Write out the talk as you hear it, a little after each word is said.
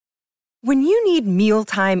When you need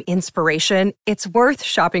mealtime inspiration, it's worth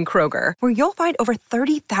shopping Kroger, where you'll find over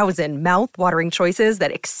 30,000 mouth-watering choices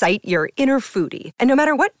that excite your inner foodie. And no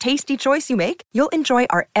matter what tasty choice you make, you'll enjoy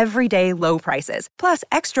our everyday low prices, plus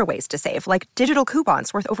extra ways to save, like digital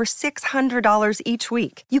coupons worth over $600 each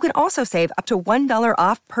week. You can also save up to $1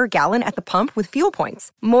 off per gallon at the pump with fuel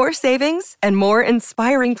points. More savings and more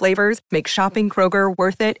inspiring flavors make shopping Kroger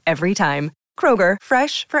worth it every time. Kroger,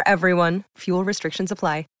 fresh for everyone. Fuel restrictions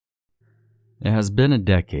apply. It has been a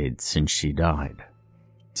decade since she died,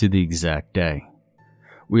 to the exact day.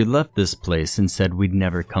 We left this place and said we'd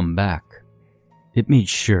never come back. It made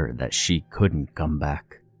sure that she couldn't come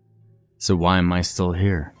back. So why am I still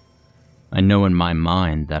here? I know in my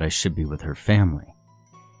mind that I should be with her family,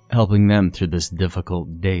 helping them through this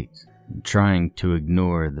difficult date, and trying to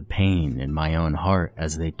ignore the pain in my own heart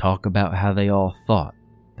as they talk about how they all thought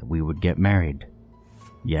that we would get married.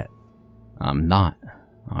 Yet, I'm not.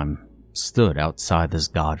 I'm stood outside this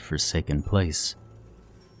god-forsaken place.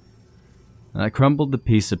 I crumbled the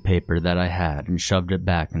piece of paper that I had and shoved it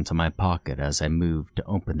back into my pocket as I moved to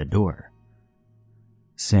open the door.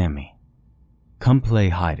 "Sammy, come play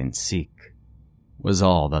hide and seek," was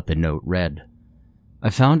all that the note read. I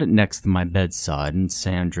found it next to my bedside in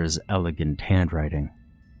Sandra's elegant handwriting.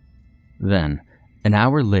 Then, an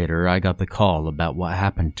hour later, I got the call about what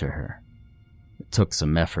happened to her. It took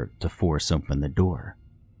some effort to force open the door.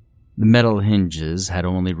 The metal hinges had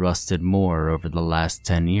only rusted more over the last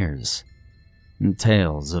 10 years, and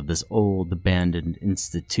tales of this old abandoned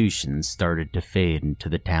institution started to fade into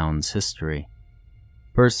the town's history.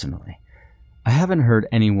 Personally, I haven't heard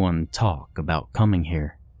anyone talk about coming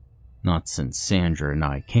here, not since Sandra and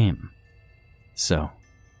I came. So,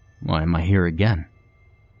 why am I here again?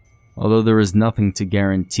 Although there is nothing to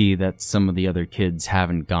guarantee that some of the other kids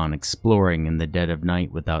haven't gone exploring in the dead of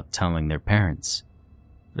night without telling their parents.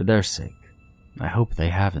 For their sake, I hope they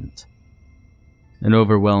haven't. An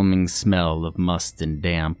overwhelming smell of must and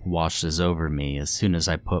damp washes over me as soon as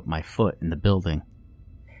I put my foot in the building.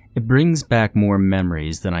 It brings back more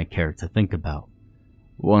memories than I care to think about,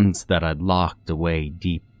 ones that I'd locked away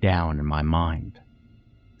deep down in my mind.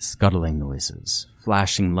 Scuttling noises,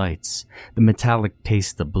 flashing lights, the metallic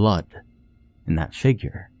taste of blood, and that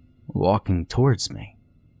figure walking towards me.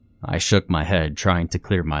 I shook my head, trying to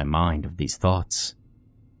clear my mind of these thoughts.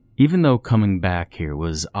 Even though coming back here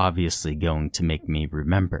was obviously going to make me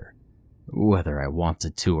remember, whether I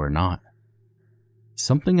wanted to or not.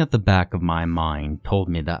 Something at the back of my mind told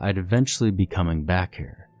me that I'd eventually be coming back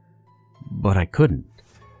here. But I couldn't.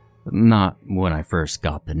 Not when I first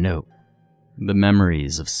got the note. The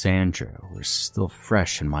memories of Sandra were still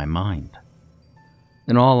fresh in my mind.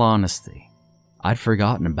 In all honesty, I'd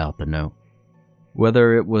forgotten about the note.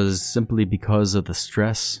 Whether it was simply because of the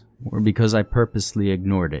stress, or because I purposely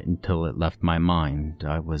ignored it until it left my mind,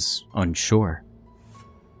 I was unsure.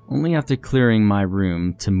 Only after clearing my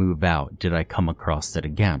room to move out did I come across it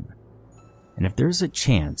again. And if there's a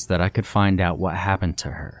chance that I could find out what happened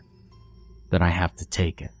to her, then I have to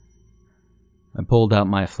take it. I pulled out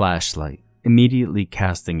my flashlight, immediately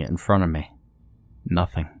casting it in front of me.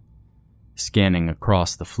 Nothing. Scanning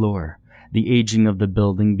across the floor, the aging of the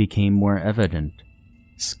building became more evident.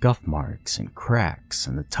 Scuff marks and cracks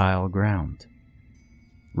in the tile ground.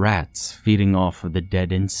 Rats feeding off of the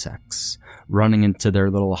dead insects, running into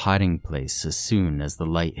their little hiding place as soon as the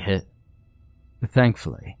light hit.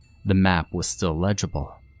 Thankfully, the map was still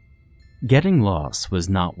legible. Getting lost was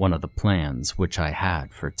not one of the plans which I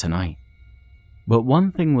had for tonight. But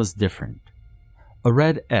one thing was different. A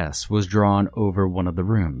red S was drawn over one of the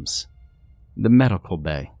rooms. The medical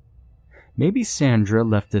bay. Maybe Sandra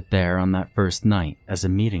left it there on that first night as a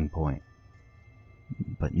meeting point.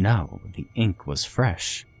 But no, the ink was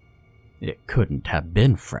fresh. It couldn't have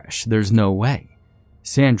been fresh. There's no way.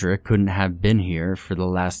 Sandra couldn't have been here for the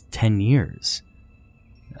last 10 years.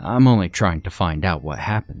 I'm only trying to find out what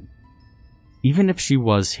happened. Even if she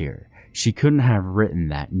was here, she couldn't have written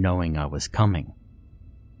that knowing I was coming.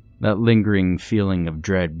 That lingering feeling of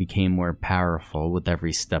dread became more powerful with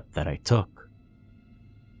every step that I took.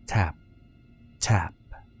 Tap. Tap,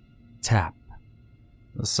 tap.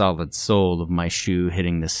 The solid sole of my shoe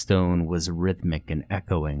hitting the stone was rhythmic and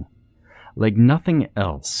echoing, like nothing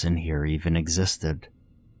else in here even existed.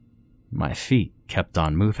 My feet kept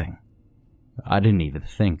on moving. I didn't even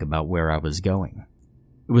think about where I was going.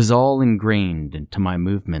 It was all ingrained into my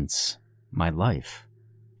movements, my life.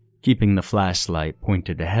 Keeping the flashlight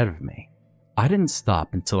pointed ahead of me, I didn't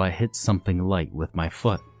stop until I hit something light with my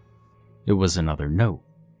foot. It was another note.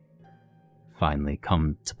 Finally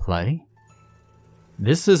come to play?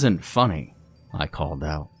 "This isn't funny," I called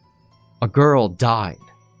out. "A girl died.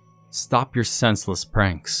 Stop your senseless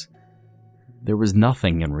pranks." There was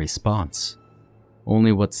nothing in response,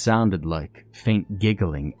 only what sounded like faint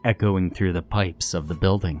giggling echoing through the pipes of the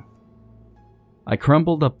building. I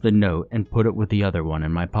crumpled up the note and put it with the other one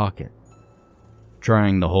in my pocket,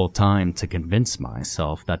 trying the whole time to convince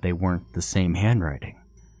myself that they weren't the same handwriting.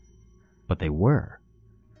 But they were.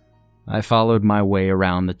 I followed my way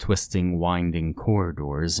around the twisting, winding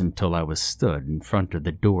corridors until I was stood in front of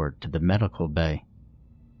the door to the medical bay.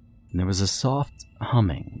 And there was a soft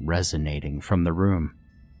humming resonating from the room.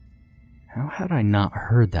 How had I not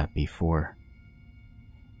heard that before?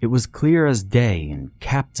 It was clear as day and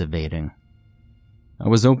captivating. I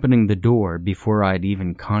was opening the door before I'd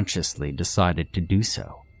even consciously decided to do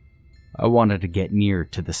so. I wanted to get near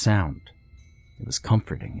to the sound. It was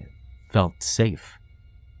comforting. It felt safe.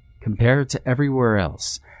 Compared to everywhere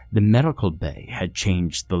else, the medical bay had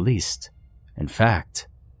changed the least. In fact,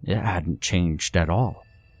 it hadn't changed at all.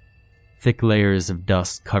 Thick layers of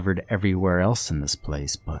dust covered everywhere else in this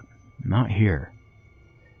place, but not here.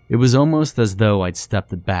 It was almost as though I'd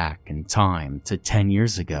stepped back in time to 10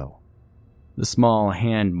 years ago. The small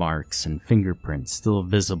hand marks and fingerprints still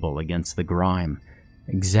visible against the grime,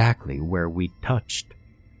 exactly where we'd touched.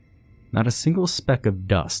 Not a single speck of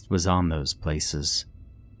dust was on those places.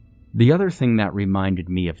 The other thing that reminded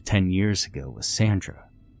me of 10 years ago was Sandra.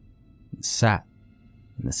 It sat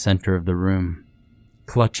in the center of the room,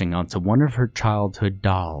 clutching onto one of her childhood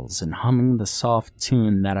dolls and humming the soft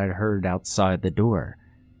tune that I'd heard outside the door.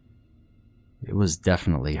 It was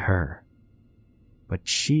definitely her. But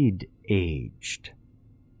she'd aged,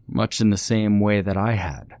 much in the same way that I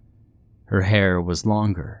had. Her hair was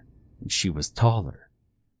longer, and she was taller,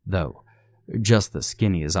 though just as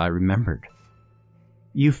skinny as I remembered.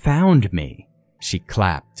 "You found me," she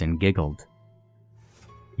clapped and giggled.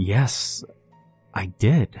 Yes, I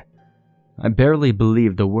did. I barely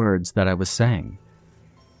believed the words that I was saying.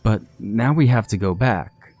 But now we have to go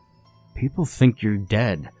back. People think you're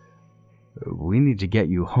dead. We need to get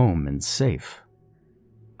you home and safe.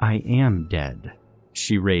 I am dead.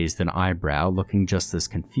 She raised an eyebrow, looking just as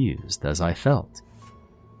confused as I felt.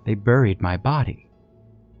 They buried my body,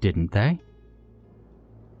 didn't they?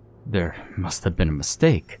 There must have been a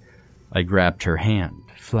mistake. I grabbed her hand,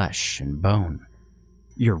 flesh and bone.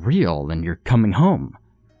 You're real and you're coming home.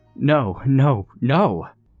 No, no, no.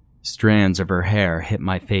 Strands of her hair hit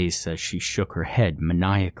my face as she shook her head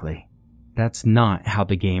maniacally. That's not how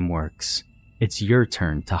the game works. It's your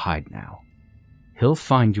turn to hide now. He'll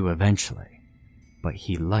find you eventually, but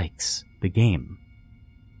he likes the game.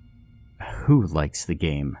 Who likes the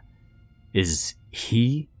game? Is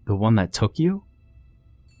he the one that took you?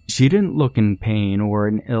 She didn't look in pain or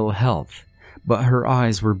in ill health, but her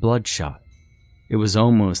eyes were bloodshot. It was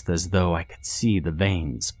almost as though I could see the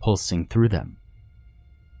veins pulsing through them.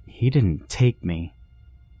 He didn't take me.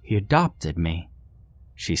 He adopted me.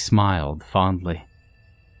 She smiled fondly.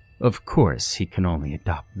 Of course, he can only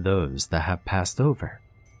adopt those that have passed over,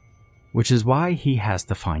 which is why he has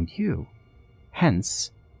to find you.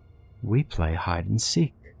 Hence, we play hide and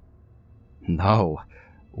seek. No,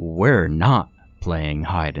 we're not playing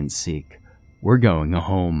hide and seek. We're going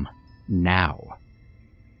home now.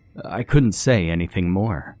 I couldn't say anything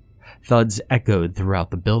more. Thuds echoed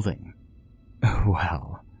throughout the building.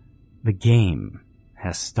 Well, the game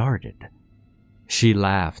has started. She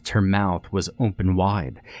laughed. Her mouth was open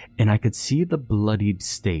wide, and I could see the bloodied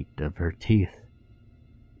state of her teeth.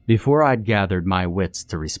 Before I'd gathered my wits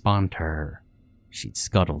to respond to her, she'd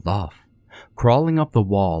scuttled off, crawling up the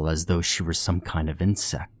wall as though she were some kind of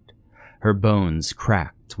insect. Her bones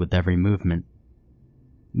cracked with every movement.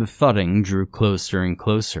 The thudding drew closer and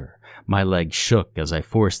closer. My legs shook as I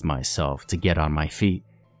forced myself to get on my feet.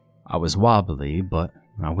 I was wobbly, but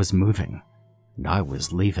I was moving, and I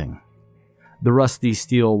was leaving. The rusty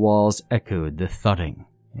steel walls echoed the thudding,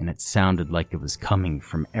 and it sounded like it was coming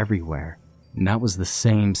from everywhere. And that was the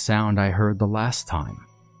same sound I heard the last time.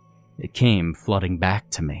 It came flooding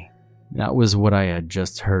back to me. That was what I had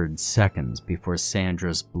just heard seconds before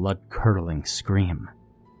Sandra's blood-curdling scream.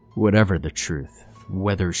 Whatever the truth,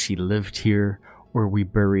 whether she lived here or we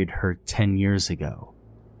buried her 10 years ago,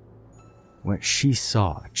 what she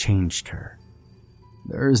saw changed her.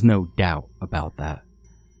 There is no doubt about that.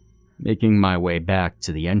 Making my way back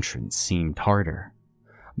to the entrance seemed harder.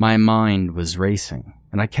 My mind was racing,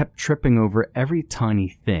 and I kept tripping over every tiny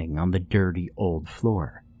thing on the dirty old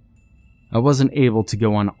floor. I wasn't able to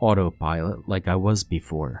go on autopilot like I was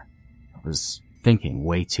before. I was thinking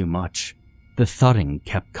way too much. The thudding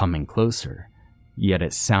kept coming closer, yet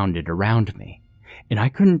it sounded around me, and I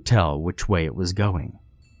couldn't tell which way it was going.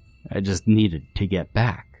 I just needed to get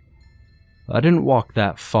back. I didn't walk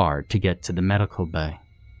that far to get to the medical bay.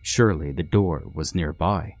 Surely the door was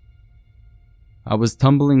nearby. I was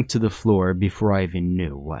tumbling to the floor before I even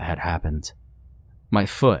knew what had happened. My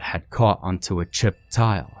foot had caught onto a chipped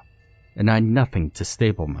tile, and I had nothing to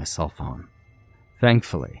stable myself on.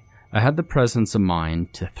 Thankfully, I had the presence of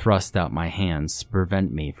mind to thrust out my hands to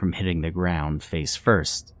prevent me from hitting the ground face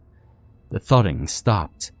first. The thudding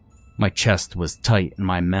stopped. My chest was tight and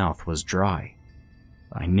my mouth was dry.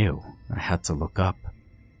 I knew I had to look up.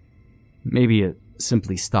 Maybe it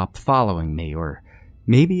simply stopped following me, or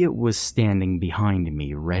maybe it was standing behind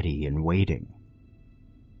me ready and waiting.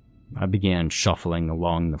 I began shuffling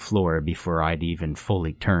along the floor before I'd even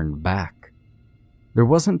fully turned back. There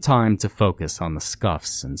wasn't time to focus on the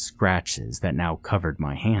scuffs and scratches that now covered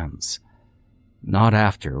my hands. Not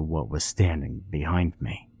after what was standing behind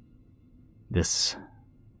me. This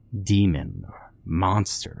demon, or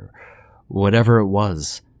monster, whatever it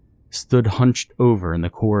was, stood hunched over in the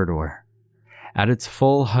corridor. At its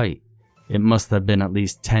full height, it must have been at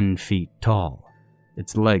least 10 feet tall.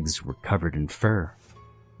 Its legs were covered in fur.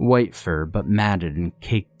 White fur, but matted and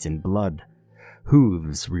caked in blood.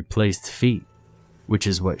 Hooves replaced feet, which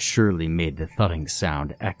is what surely made the thudding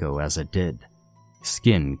sound echo as it did.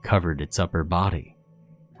 Skin covered its upper body,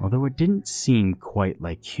 although it didn't seem quite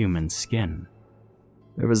like human skin.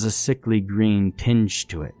 There was a sickly green tinge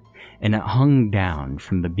to it, and it hung down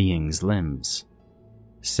from the being's limbs,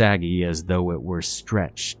 saggy as though it were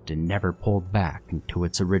stretched and never pulled back into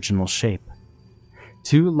its original shape.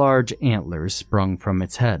 2 large antlers sprung from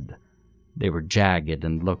its head. They were jagged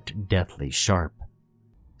and looked deathly sharp.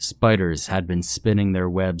 Spiders had been spinning their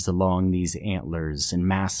webs along these antlers, and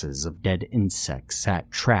masses of dead insects sat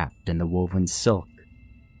trapped in the woven silk.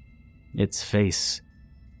 Its face,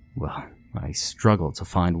 well, I struggle to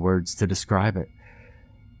find words to describe it,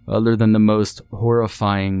 other than the most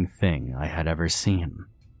horrifying thing I had ever seen.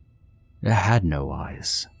 It had no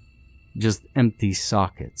eyes, just empty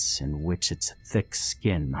sockets in which its thick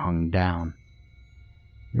skin hung down.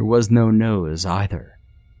 There was no nose either,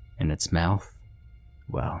 and its mouth,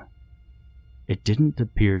 well, it didn't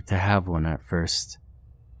appear to have one at first.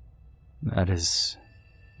 That is,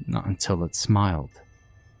 not until it smiled.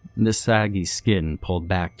 The saggy skin pulled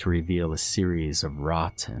back to reveal a series of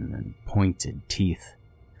rotten and pointed teeth,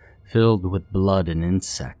 filled with blood and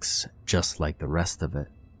insects, just like the rest of it.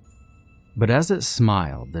 But as it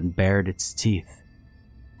smiled and bared its teeth,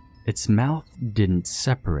 its mouth didn't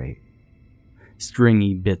separate.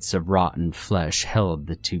 Stringy bits of rotten flesh held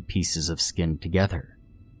the 2 pieces of skin together,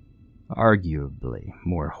 arguably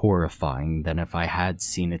more horrifying than if I had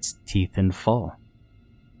seen its teeth in full.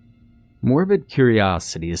 Morbid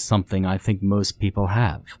curiosity is something I think most people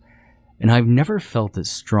have, and I've never felt it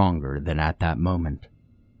stronger than at that moment.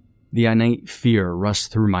 The innate fear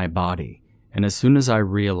rushed through my body, and as soon as I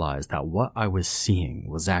realized that what I was seeing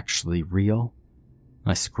was actually real,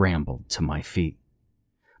 I scrambled to my feet.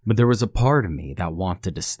 But there was a part of me that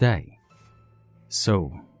wanted to stay,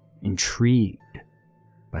 so intrigued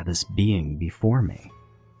by this being before me.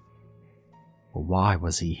 Why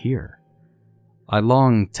was he here? I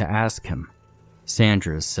longed to ask him.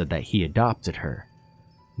 Sandra said that he adopted her.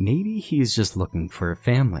 Maybe he's just looking for a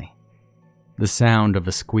family. The sound of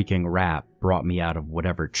a squeaking rat brought me out of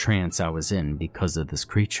whatever trance I was in because of this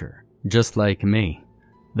creature. Just like me,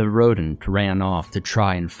 the rodent ran off to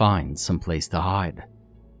try and find some place to hide.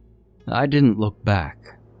 I didn't look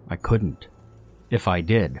back. I couldn't. If I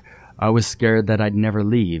did, I was scared that I'd never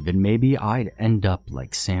leave and maybe I'd end up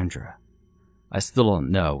like Sandra. I still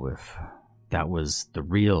don't know if that was the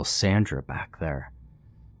real Sandra back there.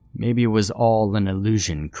 Maybe it was all an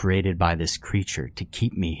illusion created by this creature to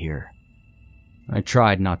keep me here. I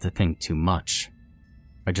tried not to think too much.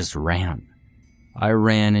 I just ran. I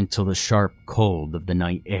ran until the sharp cold of the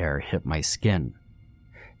night air hit my skin.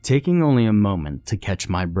 Taking only a moment to catch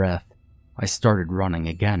my breath, I started running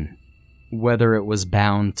again. Whether it was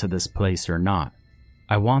bound to this place or not,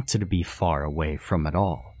 I wanted to be far away from it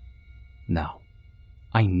all. No,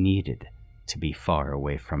 I needed to be far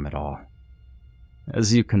away from it all.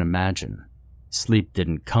 As you can imagine, sleep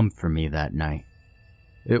didn't come for me that night.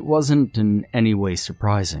 It wasn't in any way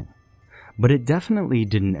surprising, but it definitely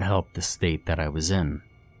didn't help the state that I was in.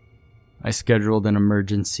 I scheduled an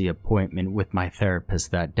emergency appointment with my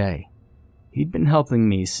therapist that day. He'd been helping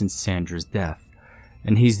me since Sandra's death,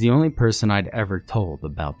 and he's the only person I'd ever told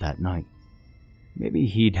about that night. Maybe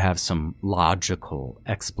he'd have some logical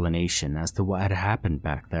explanation as to what had happened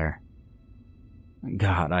back there.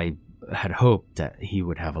 God, I had hoped that he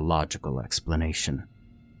would have a logical explanation.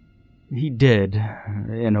 He did,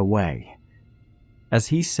 in a way. As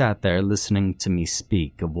he sat there listening to me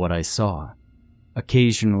speak of what I saw,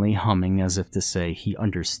 occasionally humming as if to say he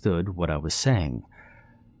understood what I was saying.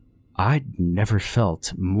 I'd never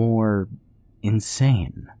felt more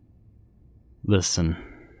insane. "Listen,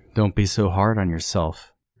 don't be so hard on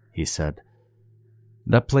yourself," he said.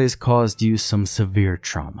 "That place caused you some severe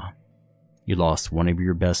trauma. You lost one of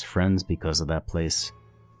your best friends because of that place.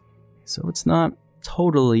 So it's not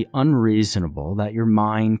totally unreasonable that your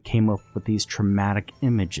mind came up with these traumatic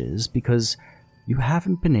images because you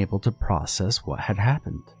haven't been able to process what had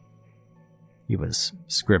happened." He was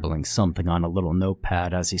scribbling something on a little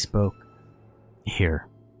notepad as he spoke. "Here."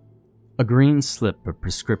 A green slip of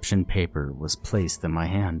prescription paper was placed in my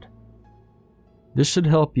hand. "This should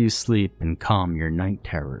help you sleep and calm your night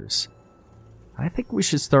terrors. I think we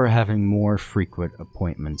should start having more frequent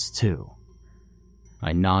appointments too."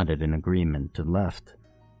 I nodded in agreement and left.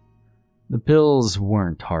 The pills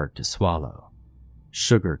weren't hard to swallow,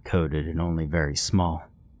 sugar-coated and only very small.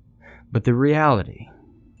 But the reality,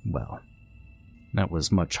 well, that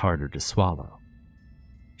was much harder to swallow.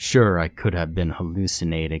 Sure, I could have been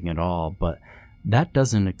hallucinating it all, but that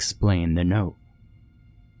doesn't explain the note.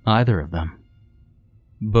 Either of them,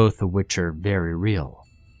 both of which are very real,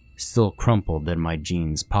 still crumpled in my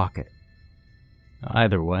jeans pocket.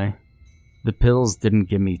 Either way, the pills didn't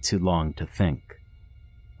give me too long to think.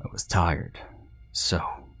 I was tired, so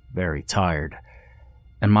very tired,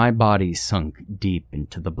 and my body sunk deep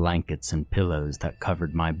into the blankets and pillows that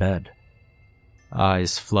covered my bed,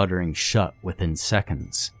 eyes fluttering shut within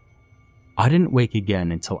seconds. I didn't wake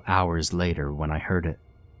again until hours later when I heard it.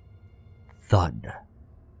 Thud.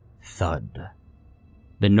 Thud.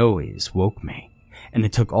 The noise woke me, and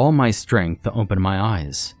it took all my strength to open my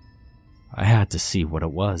eyes. I had to see what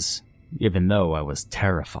it was, even though I was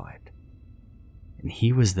terrified. And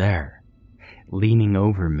he was there, leaning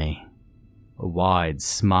over me. A wide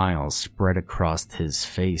smile spread across his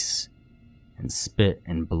face, and spit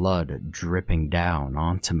and blood dripping down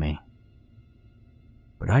onto me.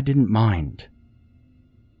 But I didn't mind.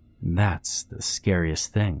 And that's the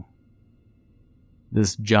scariest thing.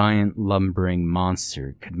 This giant lumbering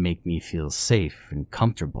monster could make me feel safe and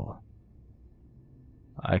comfortable.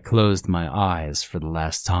 I closed my eyes for the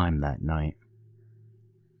last time that night.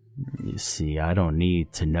 You see, I don't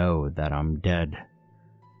need to know that I'm dead.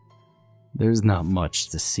 There's not much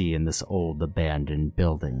to see in this old abandoned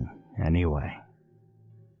building, anyway.